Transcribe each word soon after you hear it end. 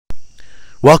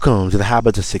Welcome to the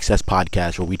Habits of Success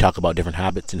podcast, where we talk about different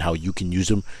habits and how you can use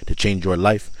them to change your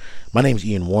life. My name is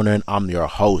Ian Warner, and I'm your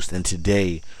host. And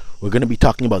today, we're going to be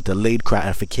talking about delayed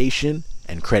gratification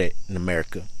and credit in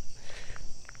America.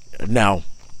 Now,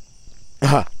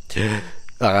 so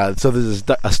there's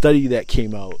a study that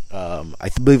came out. I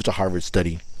believe it's a Harvard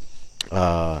study,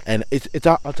 and it's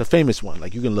a famous one.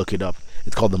 Like, you can look it up.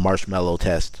 It's called the Marshmallow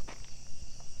Test.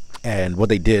 And what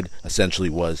they did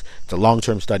essentially was, it's a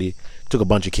long-term study. Took a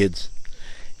bunch of kids,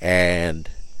 and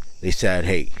they said,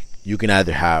 hey, you can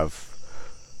either have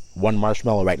one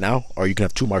marshmallow right now, or you can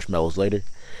have two marshmallows later.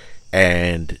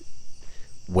 And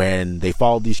when they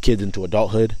followed these kids into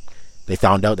adulthood, they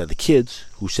found out that the kids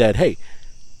who said, hey,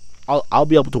 I'll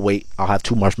be able to wait, I'll have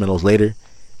two marshmallows later,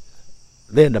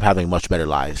 they end up having much better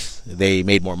lives. They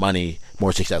made more money,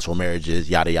 more successful marriages,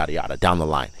 yada, yada, yada, down the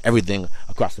line. Everything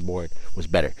across the board was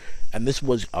better. And this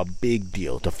was a big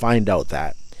deal to find out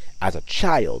that as a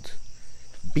child,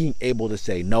 being able to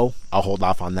say, no, I'll hold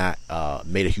off on that,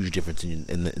 made a huge difference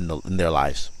in their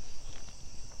lives.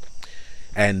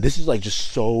 And this is like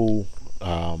just so,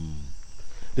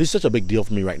 this is such a big deal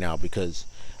for me right now, because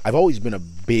I've always been a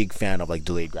big fan of like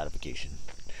delayed gratification.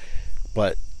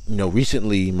 But,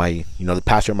 recently the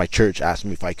pastor of my church asked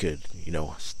me if I could,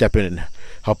 step in and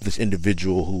help this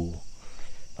individual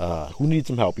who needed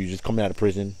some help. He was just coming out of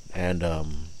prison and,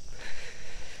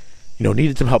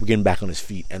 needed some help getting back on his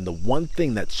feet. And the one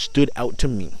thing that stood out to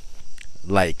me,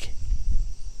 it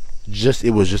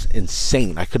was just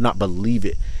insane. I could not believe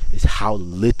it, is how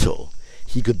little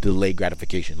he could delay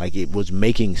gratification. Like, it was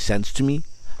making sense to me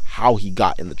how he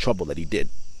got in the trouble that he did.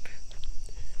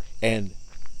 And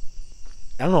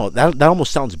I don't know, that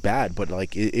almost sounds bad, but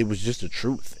it was just the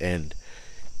truth. And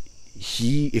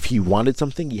if he wanted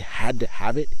something, he had to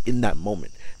have it in that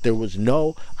moment. There was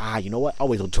no, you know what, I'll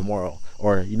wait till tomorrow.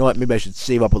 Or, you know what, maybe I should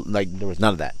save up. There was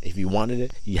none of that. If he wanted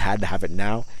it, he had to have it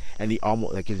now. And he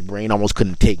almost, his brain almost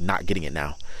couldn't take not getting it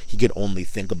now. He could only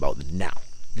think about now.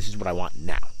 This is what I want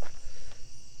now.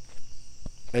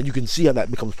 And you can see how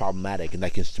that becomes problematic, and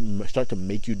that can start to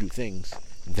make you do things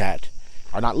that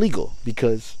are not legal,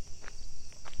 because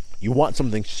you want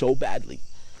something so badly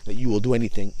that you will do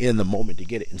anything in the moment to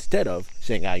get it, instead of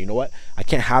saying, you know what, I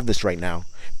can't have this right now,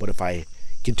 but if I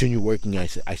continue working, I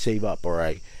save up, or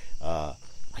I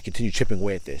continue chipping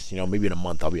away at this, maybe in a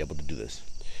month I'll be able to do this.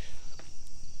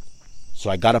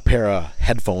 So I got a pair of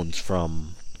headphones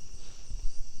from,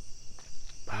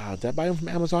 did I buy them from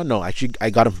Amazon? No, actually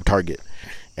I got them from Target.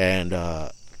 And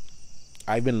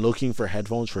I've been looking for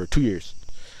headphones for 2 years.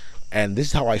 And this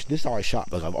is how I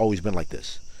shop. Like, I've always been like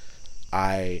this.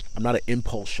 I'm not an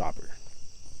impulse shopper.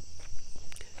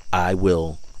 I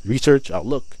will research, I'll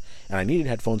look, and I needed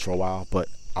headphones for a while, but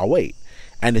I'll wait.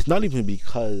 And it's not even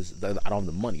because I don't have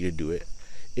the money to do it.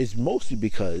 It's mostly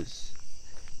because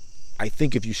I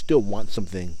think if you still want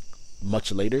something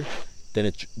much later,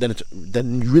 then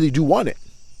you really do want it,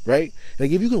 right?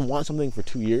 Like, if you can want something for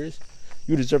 2 years,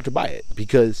 you deserve to buy it,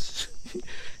 because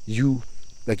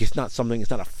it's not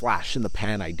a flash in the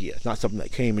pan idea. It's not something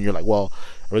that came and you're like, well,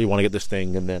 I really want to get this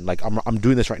thing, and then I'm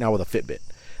doing this right now with a Fitbit.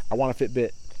 I want a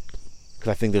Fitbit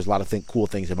because I think there's a lot of cool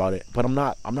things about it, but I'm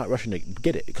not rushing to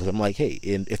get it, because I'm like, hey,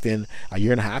 if in a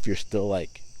year and a half you're still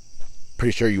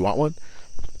pretty sure you want one,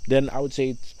 then I would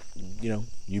say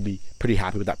you'd be pretty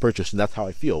happy with that purchase, and that's how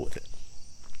I feel with it.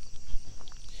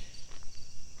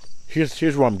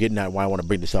 Here's where I'm getting at, why I want to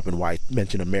bring this up, and why I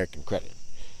mention American credit,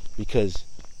 because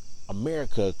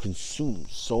America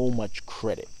consumes so much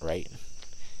credit, right?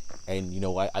 And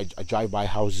I drive by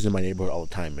houses in my neighborhood all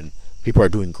the time, and people are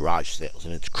doing garage sales,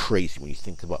 and it's crazy when you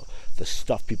think about the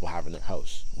stuff people have in their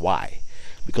house. Why?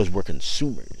 Because we're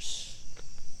consumers.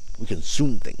 We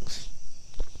consume things.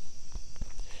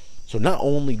 So not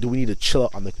only do we need to chill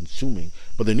out on the consuming,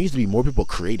 but there needs to be more people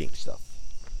creating stuff.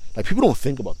 People don't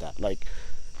think about that.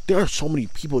 There are so many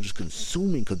people just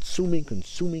consuming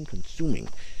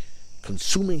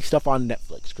stuff on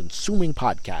Netflix, consuming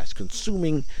podcasts,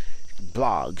 consuming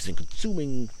blogs, and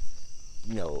consuming,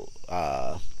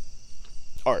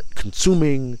 art,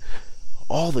 consuming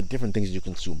all the different things you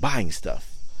consume, buying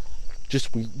stuff.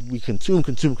 Just we consume,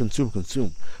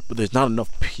 but there's not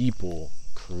enough people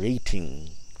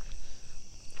creating.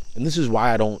 And this is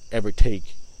why I don't ever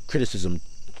take criticism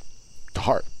to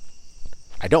heart.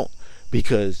 I don't,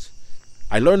 because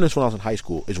I learned this when I was in high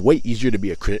school. It's way easier to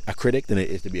be a critic than it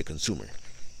is to be a consumer.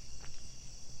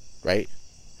 Right?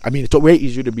 I mean, it's way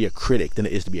easier to be a critic than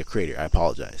it is to be a creator. I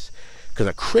apologize. Because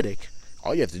a critic,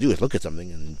 all you have to do is look at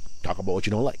something and talk about what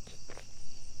you don't like.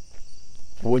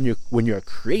 But when you're a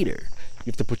creator, you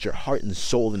have to put your heart and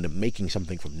soul into making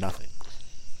something from nothing.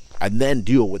 and then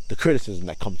deal with the criticism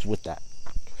that comes with that.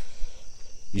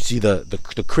 You see,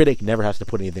 the critic never has to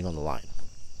put anything on the line.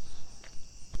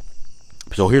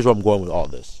 So here's where I'm going with all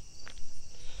this.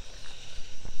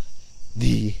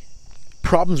 The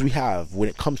problems we have when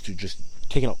it comes to just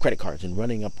taking out credit cards and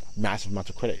running up massive amounts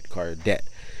of credit card debt,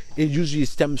 it usually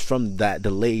stems from that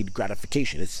delayed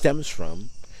gratification. It stems from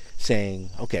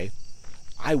saying, okay,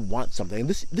 I want something. And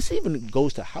this even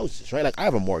goes to houses, right? Like, I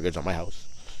have a mortgage on my house,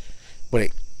 but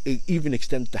it even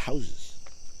extends to houses.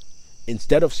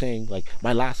 Instead of saying, like,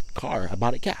 my last car, I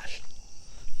bought it cash.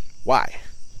 Why?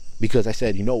 Because I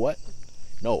said, you know what?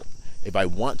 No, if I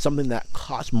want something that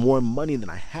costs more money than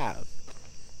I have,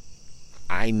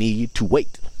 I need to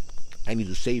wait. I need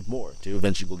to save more to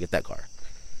eventually go get that car.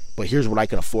 But here's what I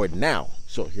can afford now.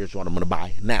 So here's what I'm going to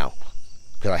buy now,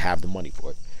 because I have the money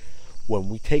for it. When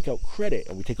we take out credit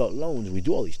and we take out loans, we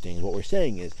do all these things. What we're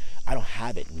saying is, I don't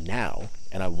have it now,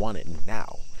 and I want it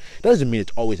now. Doesn't mean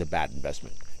it's always a bad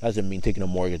investment. Doesn't mean taking a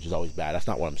mortgage is always bad. That's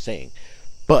not what I'm saying.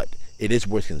 But it is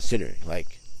worth considering.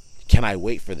 Like, can I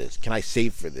wait for this? Can I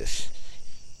save for this?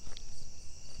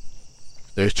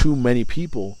 There's too many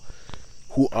people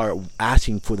who are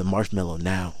asking for the marshmallow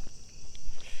now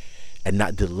and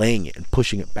not delaying it and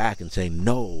pushing it back and saying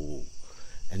no.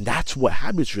 And that's what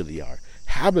habits really are.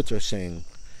 Habits are saying,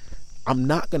 I'm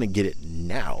not going to get it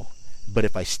now, but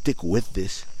if I stick with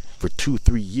this for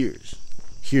 2-3 years,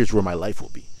 here's where my life will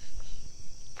be.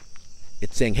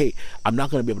 It's saying, hey, I'm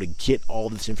not going to be able to get all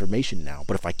this information now,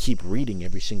 but if I keep reading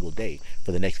every single day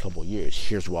for the next couple of years,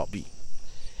 here's where I'll be.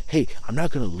 Hey, I'm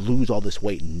not going to lose all this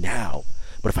weight now,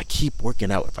 but if I keep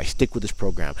working out, if I stick with this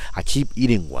program, I keep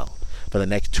eating well for the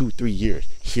next 2-3 years,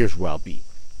 here's where I'll be.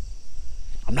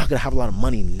 I'm not going to have a lot of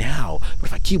money now, but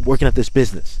if I keep working at this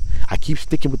business, I keep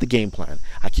sticking with the game plan,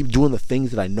 I keep doing the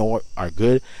things that I know are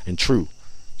good and true,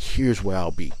 here's where I'll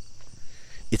be.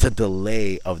 It's a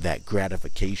delay of that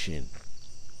gratification.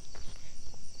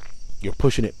 You're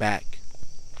pushing it back.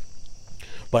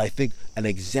 But I think an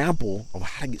example of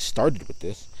how to get started with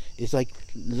this is like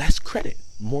less credit,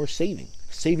 more saving.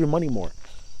 Save your money more.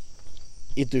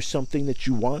 If there's something that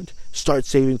you want, start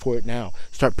saving for it now.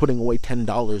 Start putting away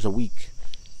 $10 a week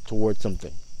towards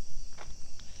something.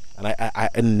 And I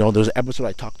know there's an episode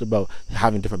I talked about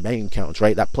having different bank accounts,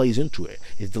 right? That plays into it.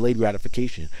 It's delayed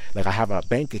gratification. Like, I have a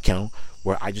bank account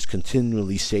where I just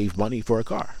continually save money for a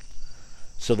car.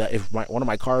 So that if one of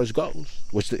my cars goes,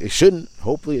 which it shouldn't,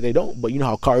 hopefully they don't, but you know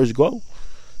how cars go,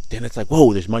 then it's like,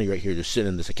 whoa, there's money right here just sitting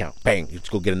in this account. Bang, let's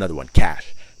go get another one,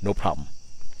 cash, no problem.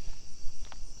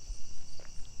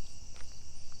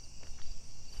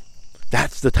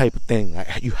 That's the type of thing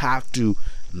you have to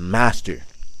master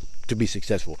to be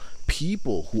successful.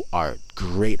 People who are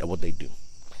great at what they do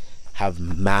have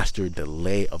mastered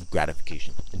delay of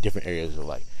gratification in different areas of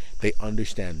life. They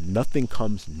understand nothing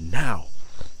comes now,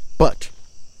 but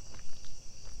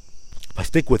if I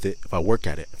stick with it, if I work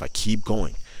at it, if I keep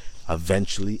going,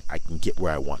 eventually I can get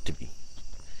where I want to be.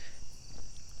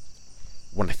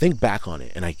 When I think back on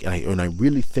it and I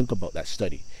really think about that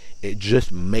study, it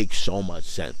just makes so much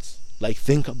sense. Like,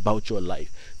 think about your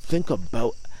life. Think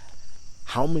about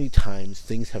how many times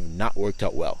things have not worked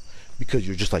out well because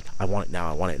you're just like, I want it now,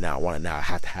 I want it now, I want it now, I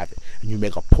have to have it. And you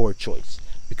make a poor choice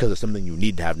because of something you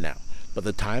need to have now. But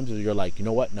the times where you're like, you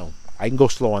know what, no, I can go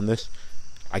slow on this.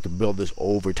 I can build this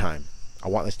over time. I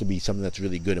want this to be something that's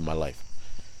really good in my life.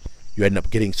 You end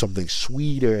up getting something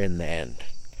sweeter in the end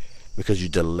because you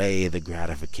delay the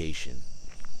gratification.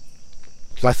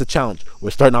 So that's the challenge. We're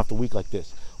starting off the week like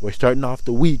this. We're starting off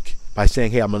the week by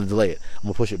saying, hey, I'm going to delay it. I'm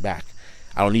going to push it back.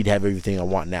 I don't need to have everything I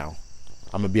want now.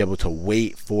 I'm going to be able to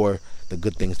wait for the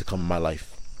good things to come in my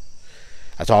life.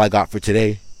 That's all I got for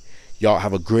today. Y'all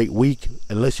have a great week.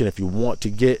 And listen, if you want to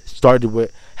get started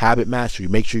with habit mastery,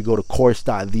 make sure you go to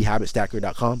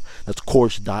course.thehabitstacker.com. That's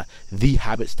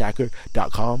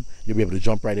course.thehabitstacker.com. You'll be able to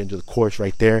jump right into the course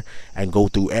right there and go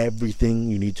through everything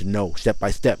you need to know step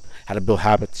by step, how to build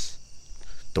habits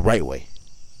the right way,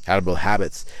 how to build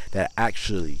habits that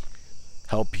actually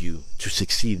help you to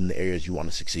succeed in the areas you want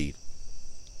to succeed.